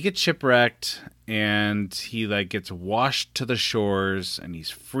 And he gets shipwrecked, and he gets washed to the shores, and he's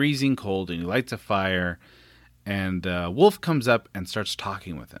freezing cold, and he lights a fire, and wolf comes up and starts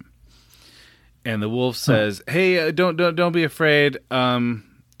talking with him. And the wolf says, "Hey, don't be afraid. I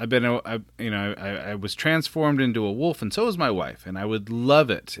was transformed into a wolf, and so was my wife, and I would love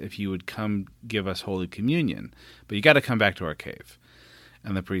it if you would come give us Holy Communion, but you got to come back to our cave."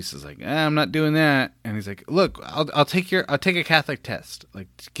 And the priest is like, I'm not doing that. And he's like, look, I'll take a Catholic test. Like,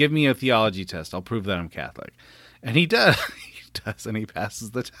 give me a theology test. I'll prove that I'm Catholic. And he does. And he passes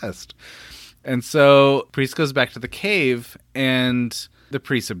the test. And so priest goes back to the cave, and the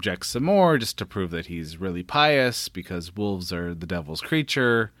priest objects some more just to prove that he's really pious because wolves are the devil's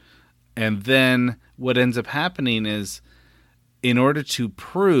creature. And then what ends up happening is, in order to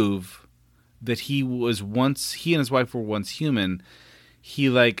prove that he and his wife were once human,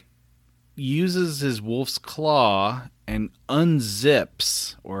 he uses his wolf's claw and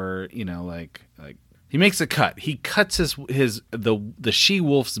unzips, or he makes a cut. He cuts the she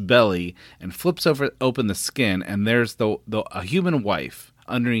wolf's belly and flips open the skin, and there's a human wife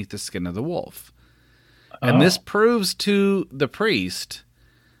underneath the skin of the wolf. And this proves to the priest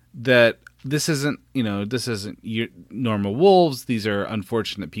that this isn't normal wolves. These are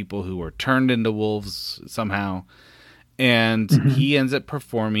unfortunate people who were turned into wolves somehow. And he ends up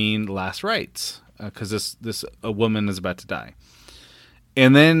performing last rites because a woman is about to die.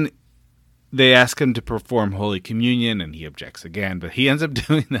 And then they ask him to perform Holy Communion, and he objects again, but he ends up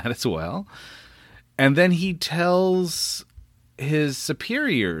doing that as well. And then he tells his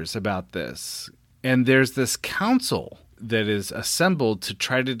superiors about this, and there's this council that is assembled to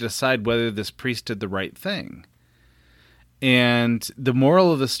try to decide whether this priest did the right thing. And the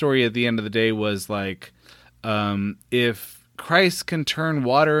moral of the story at the end of the day was if Christ can turn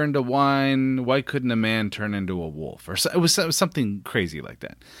water into wine, why couldn't a man turn into a wolf? Or it was something crazy like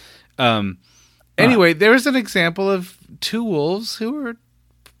that. Anyway, there was an example of two wolves who were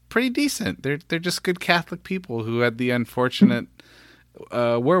pretty decent. They're just good Catholic people who had the unfortunate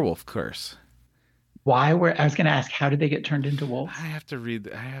werewolf curse. I was going to ask, how did they get turned into wolves? I have to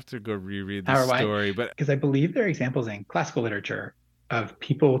go reread the story, but because I believe there are examples in classical literature of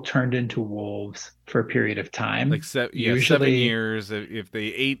people turned into wolves for a period of time. Usually 7 years if they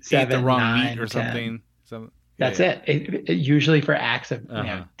ate the wrong meat or 10. Something. That's it. It usually for acts of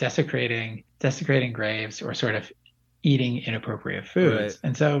desecrating graves or sort of eating inappropriate foods. Right.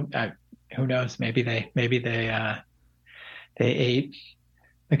 And so who knows? Maybe they ate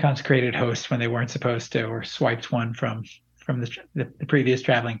the consecrated host when they weren't supposed to, or swiped one from the previous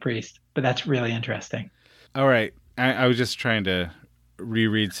traveling priest. But that's really interesting. All right, I was just trying to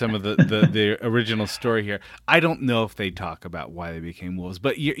reread some of the original story here. I don't know if they talk about why they became wolves,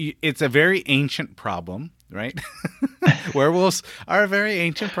 but it's a very ancient problem, right? Werewolves are a very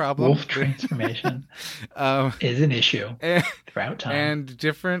ancient problem. Wolf transformation is an issue throughout time, and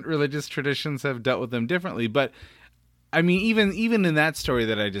different religious traditions have dealt with them differently. But I mean, even in that story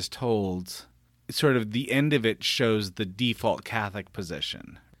that I just told, sort of the end of it shows the default Catholic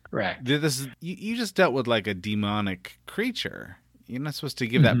position. Correct. You just dealt with a demonic creature. You're not supposed to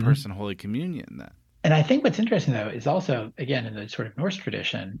give that person Holy Communion. And I think what's interesting, though, is also, again, in the sort of Norse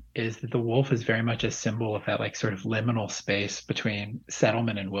tradition, is that the wolf is very much a symbol of that sort of liminal space between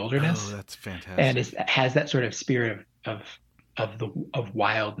settlement and wilderness. Oh, that's fantastic. And it has that sort of spirit of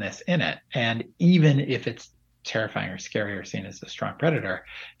wildness in it. And even if it's terrifying or scary or seen as a strong predator,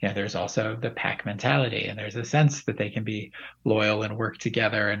 there's also the pack mentality, and there's a sense that they can be loyal and work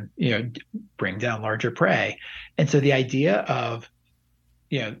together and, bring down larger prey. And so the idea of,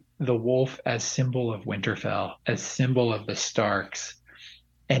 the wolf as symbol of Winterfell, as symbol of the Starks,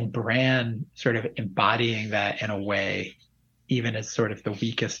 and Bran sort of embodying that in a way, even as sort of the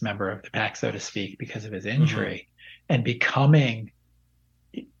weakest member of the pack, so to speak, because of his injury, and becoming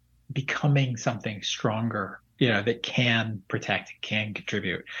something stronger, that can protect, can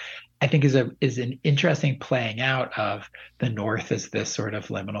contribute, I think is an interesting playing out of the North as this sort of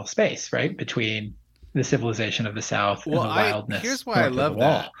liminal space, right, between the civilization of the South and the wildness. Here's why I love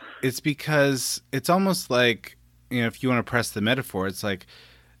that. It's because it's almost like, if you want to press the metaphor, it's like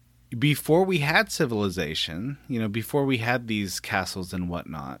before we had civilization, before we had these castles and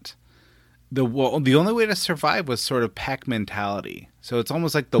whatnot, the only way to survive was sort of pack mentality. So it's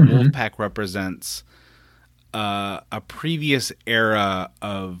almost like the wolf pack represents a previous era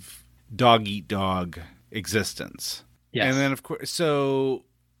of dog eat dog existence. Yes. And then of course,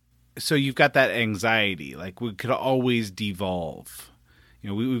 so you've got that anxiety, like we could always devolve.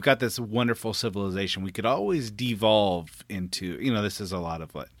 We've got this wonderful civilization. We could always devolve into, this is a lot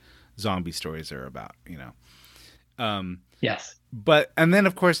of what zombie stories are about, Yes. But, and then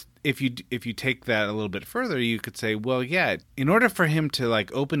of course, if you take that a little bit further, you could say, well, yeah, in order for him to like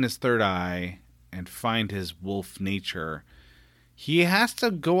open his third eye and find his wolf nature, he has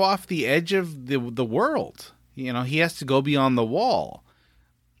to go off the edge of the world. He has to go beyond the wall.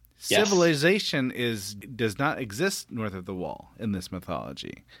 Yes. Civilization does not exist north of the wall in this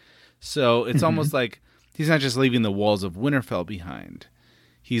mythology. So it's almost like he's not just leaving the walls of Winterfell behind.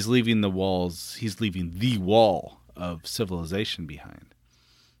 He's leaving the wall of civilization behind.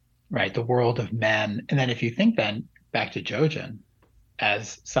 Right, the world of men. And then if you think then back to Jojen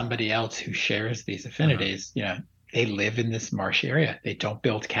as somebody else who shares these affinities, they live in this marsh area. They don't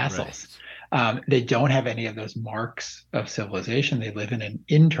build castles. Right. They don't have any of those marks of civilization. They live in an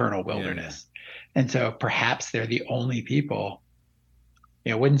internal wilderness. Yeah. And so perhaps they're the only people.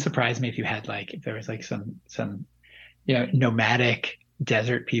 It wouldn't surprise me if you had if there was some nomadic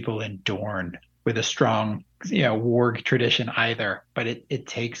desert people in Dorne with a strong, warg tradition either, but it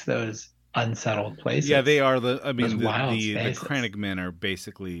takes those unsettled places. Yeah, they are the Krennic men are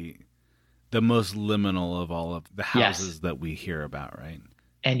basically the most liminal of all of the houses that we hear about, right?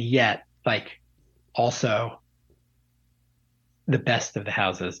 And yet, also the best of the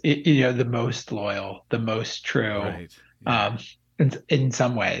houses, the most loyal, the most true, right. Yeah. In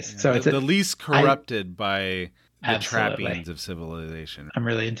some ways. Yeah. So it's the least corrupted by the trappings of civilization. I'm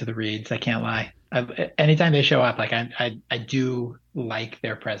really into the Reeds. I can't lie. Anytime they show up, I do like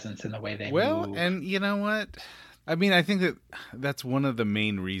their presence in the way they move. Well, and you know what? I mean, I think that's one of the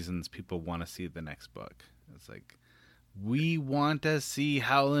main reasons people want to see the next book. It's like, we want to see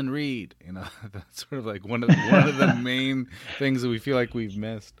Howland Reed. That's sort of like one of the main things that we feel like we've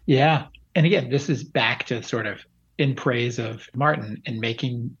missed. Yeah. And again, this is back to sort of in praise of Martin and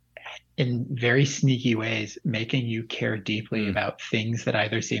making, in very sneaky ways, making you care deeply about things that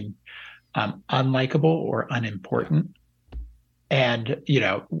either seem unlikable or unimportant. And,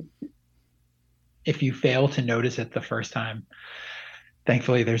 if you fail to notice it the first time,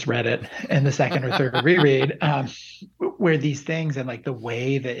 thankfully there's Reddit and the second or third reread, where these things and the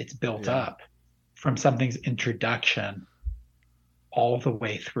way that it's built up from something's introduction all the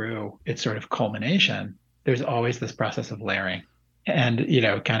way through its sort of culmination, there's always this process of layering and,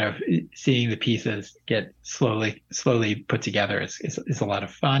 kind of seeing the pieces get slowly put together is a lot of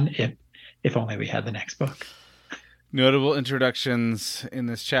fun. If only we had the next book. Notable introductions in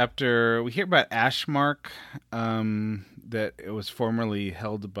this chapter. We hear about Ashmark, that it was formerly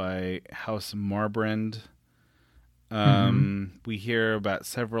held by House Marbrand. We hear about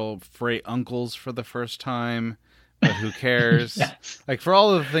several Frey uncles for the first time, but who cares? Yes. For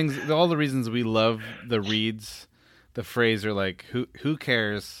all the reasons we love the Reeds, the Freys are like, who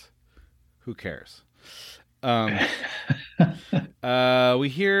cares? Who cares?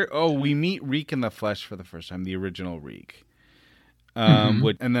 We meet Reek in the flesh for the first time, the original Reek.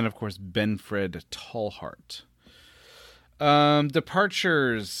 And then, of course, Benfred Tallheart.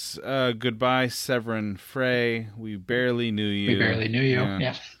 Departures. Goodbye, Severin Frey. We barely knew you.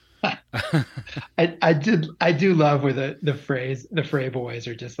 Yeah. I do love where the Frey boys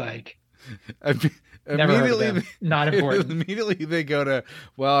are just like, immediately not important. Immediately they go to,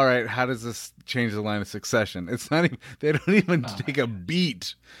 well, all right, how does this change the line of succession? It's not even, they don't even take a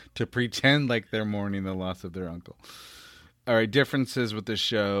beat to pretend like they're mourning the loss of their uncle. All right, differences with the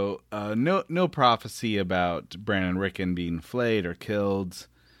show. No prophecy about Bran and Rickon being flayed or killed.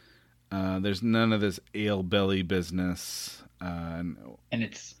 There's none of this ale belly business. And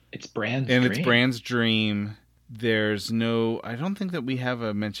it's Bran's and dream. It's Bran's dream. There's no... I don't think that we have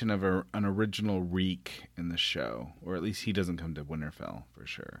a mention of an original Reek in the show. Or at least he doesn't come to Winterfell, for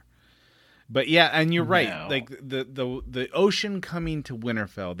sure. But yeah, and you're right. No. Like, the ocean coming to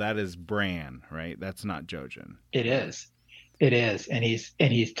Winterfell, that is Bran, right? That's not Jojen. It is. It is. And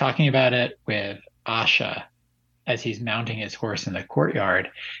he's talking about it with Asha as he's mounting his horse in the courtyard.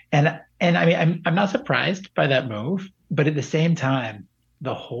 And I mean, I'm not surprised by that move, but at the same time,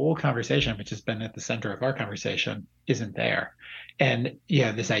 the whole conversation, which has been at the center of our conversation, isn't there. And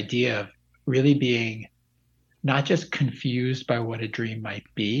yeah, this idea of really being not just confused by what a dream might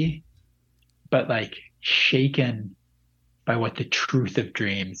be, but like shaken by what the truth of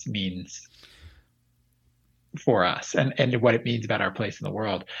dreams means for us and what it means about our place in the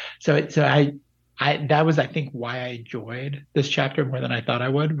world. So I that was, I think, why I enjoyed this chapter more than I thought I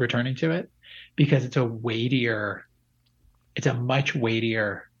would, returning to it, because it's a much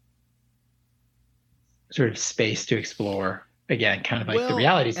weightier sort of space to explore. Again, kind of like the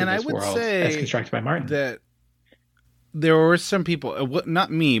realities of this world as constructed by Martin. That there were some people,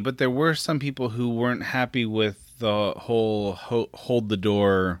 not me, but there were some people who weren't happy with the whole hold the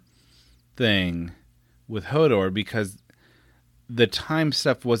door thing with Hodor because the time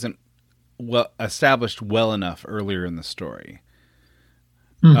stuff wasn't well established well enough earlier in the story.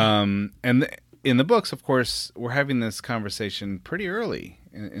 And in the books, of course, we're having this conversation pretty early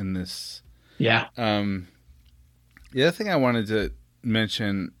in this. Yeah. The other thing I wanted to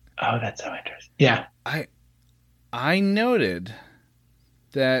mention. Oh, that's so interesting. Yeah. I noted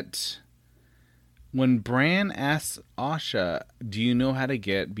that when Bran asks Asha, "Do you know how to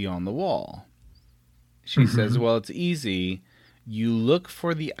get beyond the wall?" She says, "Well, it's easy. You look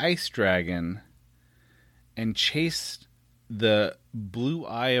for the ice dragon and chase the blue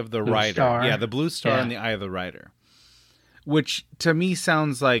eye of the rider." Star. Yeah, the blue star in the eye of the rider. Which to me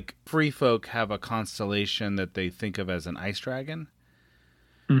sounds like free folk have a constellation that they think of as an ice dragon.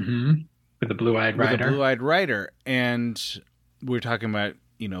 Mm-hmm. With the blue-eyed rider. With a blue-eyed rider. And we're talking about,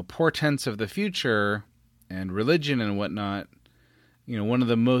 portents of the future and religion and whatnot. One of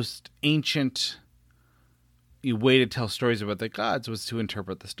the most ancient way to tell stories about the gods was to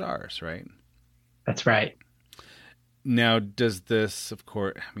interpret the stars, right? That's right. Now, does this, of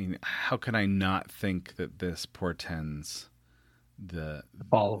course, how can I not think that this portends the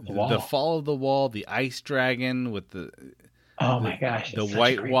fall of the wall? The fall of the wall, the ice dragon with the... Oh my gosh. The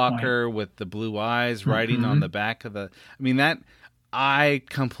White Walker with the blue eyes riding on the back of the... I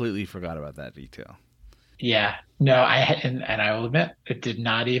completely forgot about that detail. Yeah. No, and I will admit, I did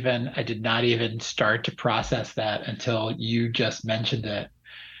not even start to process that until you just mentioned it.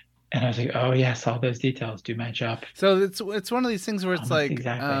 And I was like, oh yes, all those details do match up. So it's one of these things where it's like,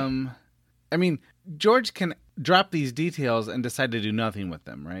 exactly. George can drop these details and decide to do nothing with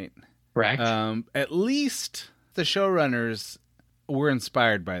them, right? Correct. At least the showrunners were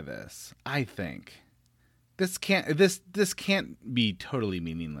inspired by this, I think. This can't be totally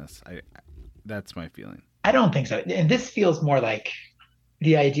meaningless. That's my feeling. I don't think so. And this feels more like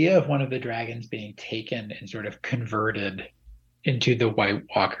the idea of one of the dragons being taken and sort of converted into the White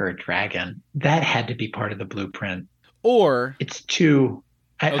Walker dragon. That had to be part of the blueprint. Or it's too...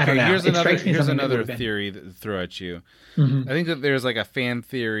 I don't know. Here's another theory to throw at you. Mm-hmm. I think that there's like a fan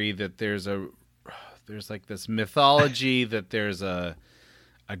theory that there's like this mythology that there's a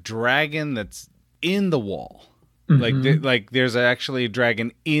dragon that's in the wall. Mm-hmm. Like there's actually a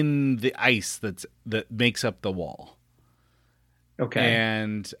dragon in the ice that makes up the wall. Okay.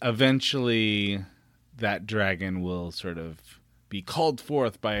 And eventually that dragon will sort of be called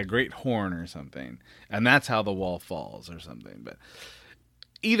forth by a great horn or something. And that's how the wall falls or something. But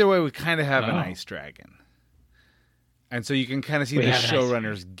either way, we kind of have an ice dragon. And so you can kind of see the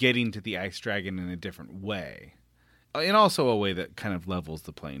showrunners getting to the ice dragon in a different way. And also a way that kind of levels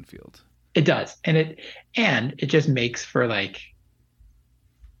the playing field. It does. And it just makes for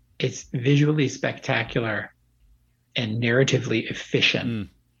it's visually spectacular and narratively efficient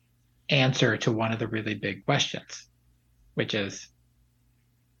answer to one of the really big questions, which is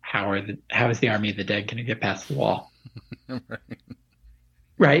how is the army of the dead going to get past the wall?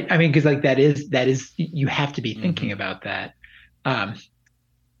 Right. Because that is you have to be thinking about that,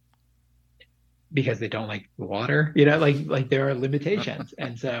 because they don't like the water. Like there are limitations,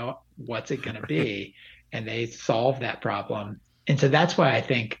 and so what's it going to be? And they solve that problem, and so that's why I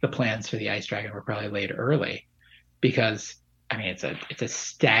think the plans for the ice dragon were probably laid early, because it's a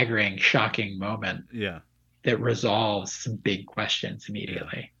staggering, shocking moment. Yeah. That resolves some big questions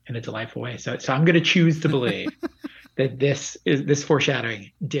immediately in a delightful way. So I'm going to choose to believe that this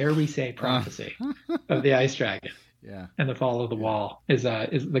foreshadowing, dare we say prophecy of the ice dragon Yeah. and the fall of the wall is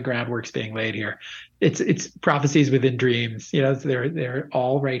the groundwork's being laid here. It's prophecies within dreams. They're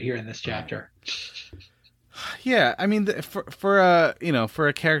all right here in this chapter. Yeah, I mean, for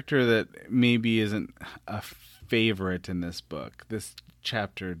a character that maybe isn't a favorite in this book, this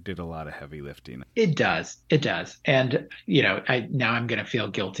chapter did a lot of heavy lifting. It does, and I'm going to feel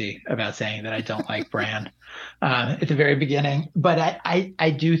guilty about saying that I don't like Bran at the very beginning, but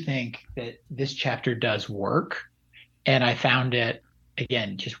I do think that this chapter does work, and I found it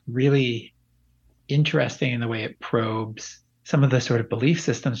again just really interesting in the way it probes some of the sort of belief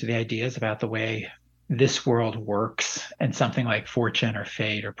systems or the ideas about the way this world works, and something like fortune or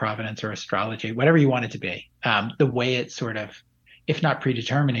fate or providence or astrology, whatever you want it to be, the way it's sort of, if not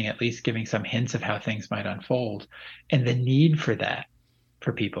predetermining, at least giving some hints of how things might unfold, and the need for that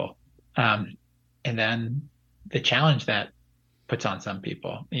for people. And then the challenge that puts on some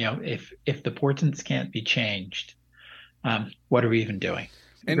people, if the portents can't be changed, what are we even doing?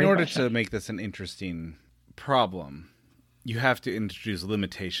 In order to make this an interesting problem, you have to introduce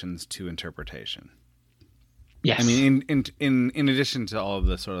limitations to interpretation. Yes. I mean, in addition to all of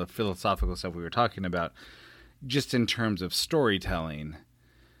the sort of philosophical stuff we were talking about, just in terms of storytelling,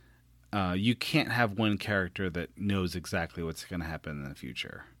 you can't have one character that knows exactly what's going to happen in the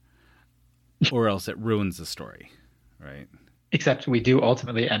future, or else it ruins the story, right? Except we do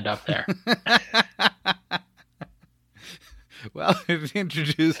ultimately end up there. Well, if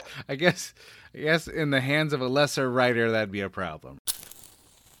introduced, I guess in the hands of a lesser writer, that'd be a problem.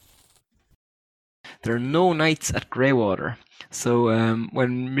 There are no knights at Greywater. So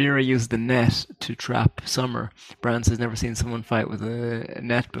when Mira used the net to trap Summer, Bran says, never seen someone fight with a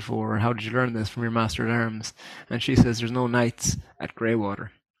net before. How did you learn this from your master at arms? And she says, there's no knights at Greywater.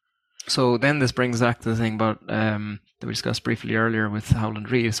 So then this brings back to the thing about that we discussed briefly earlier with Howland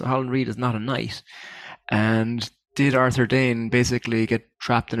Reed. So Howland Reed is not a knight. And did Arthur Dane basically get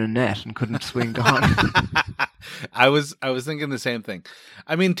trapped in a net and couldn't swing down? I was thinking the same thing.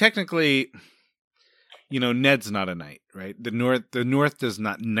 I mean, technically, Ned's not a knight, right? The North does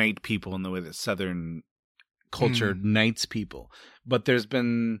not knight people in the way that Southern culture knights people. But there's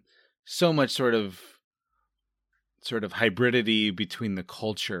been so much sort of hybridity between the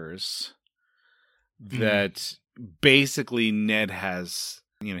cultures that basically Ned has,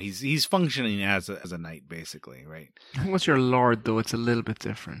 he's functioning as a knight, basically, right? I think once you're a lord, though, it's a little bit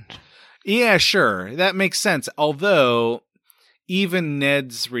different. Yeah, sure. That makes sense. Although even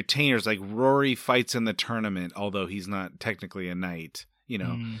Ned's retainers, like Rory fights in the tournament, although he's not technically a knight,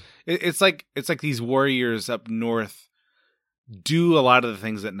 it's like these warriors up north do a lot of the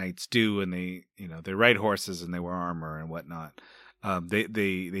things that knights do, and they ride horses and they wear armor and whatnot.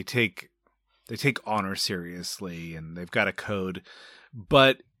 They take honor seriously, and they've got a code.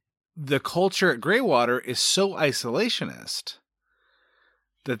 But the culture at Greywater is so isolationist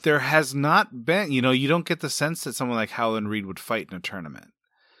that there has not been, you don't get the sense that someone like Howland Reed would fight in a tournament.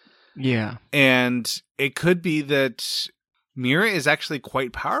 Yeah. And it could be that Mira is actually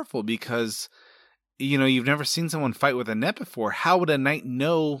quite powerful because, you've never seen someone fight with a net before. How would a knight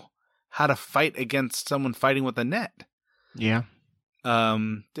know how to fight against someone fighting with a net? Yeah.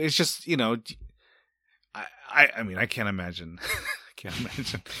 It's just, I mean, I can't imagine. Can't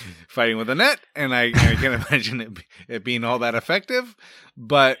imagine fighting with a net, and I can't imagine it being all that effective.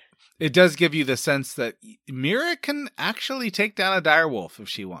 But it does give you the sense that Mira can actually take down a direwolf if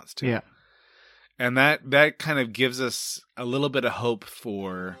she wants to. Yeah, and that kind of gives us a little bit of hope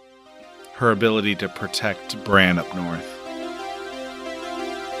for her ability to protect Bran up north.